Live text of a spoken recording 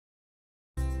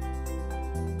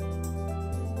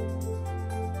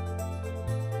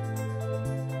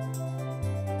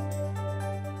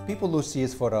People lose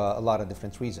teeth for a lot of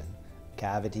different reasons.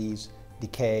 Cavities,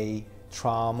 decay,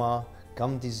 trauma,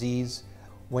 gum disease.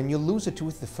 When you lose a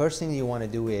tooth, the first thing you want to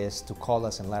do is to call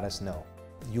us and let us know.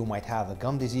 You might have a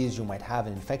gum disease, you might have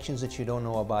infections that you don't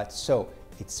know about. So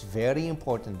it's very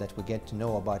important that we get to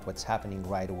know about what's happening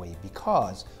right away,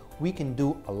 because we can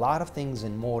do a lot of things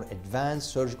in more advanced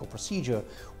surgical procedure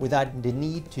without the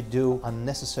need to do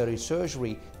unnecessary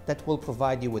surgery that will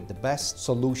provide you with the best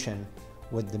solution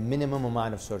with the minimum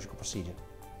amount of surgical procedure.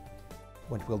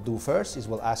 What we'll do first is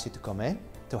we'll ask you to come in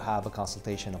to have a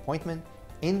consultation appointment.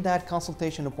 In that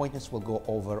consultation appointments, we'll go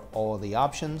over all the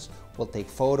options. We'll take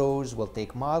photos, we'll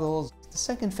take models. The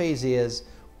second phase is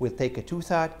we'll take a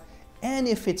tooth out, and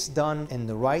if it's done in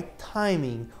the right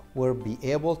timing, we'll be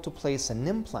able to place an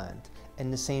implant in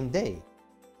the same day.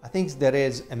 I think there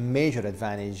is a major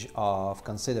advantage of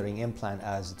considering implant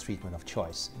as a treatment of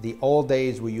choice. The old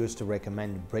days we used to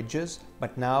recommend bridges,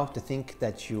 but now to think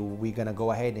that we're gonna go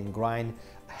ahead and grind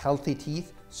healthy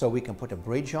teeth so we can put a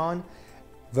bridge on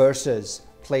versus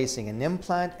placing an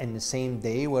implant in the same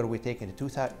day where we're taking the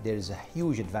tooth out, there's a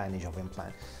huge advantage of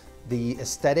implant. The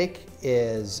aesthetic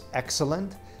is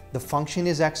excellent, the function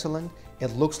is excellent,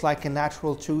 it looks like a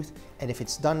natural tooth, and if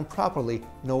it's done properly,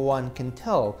 no one can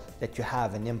tell that you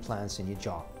have an implant in your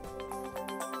jaw.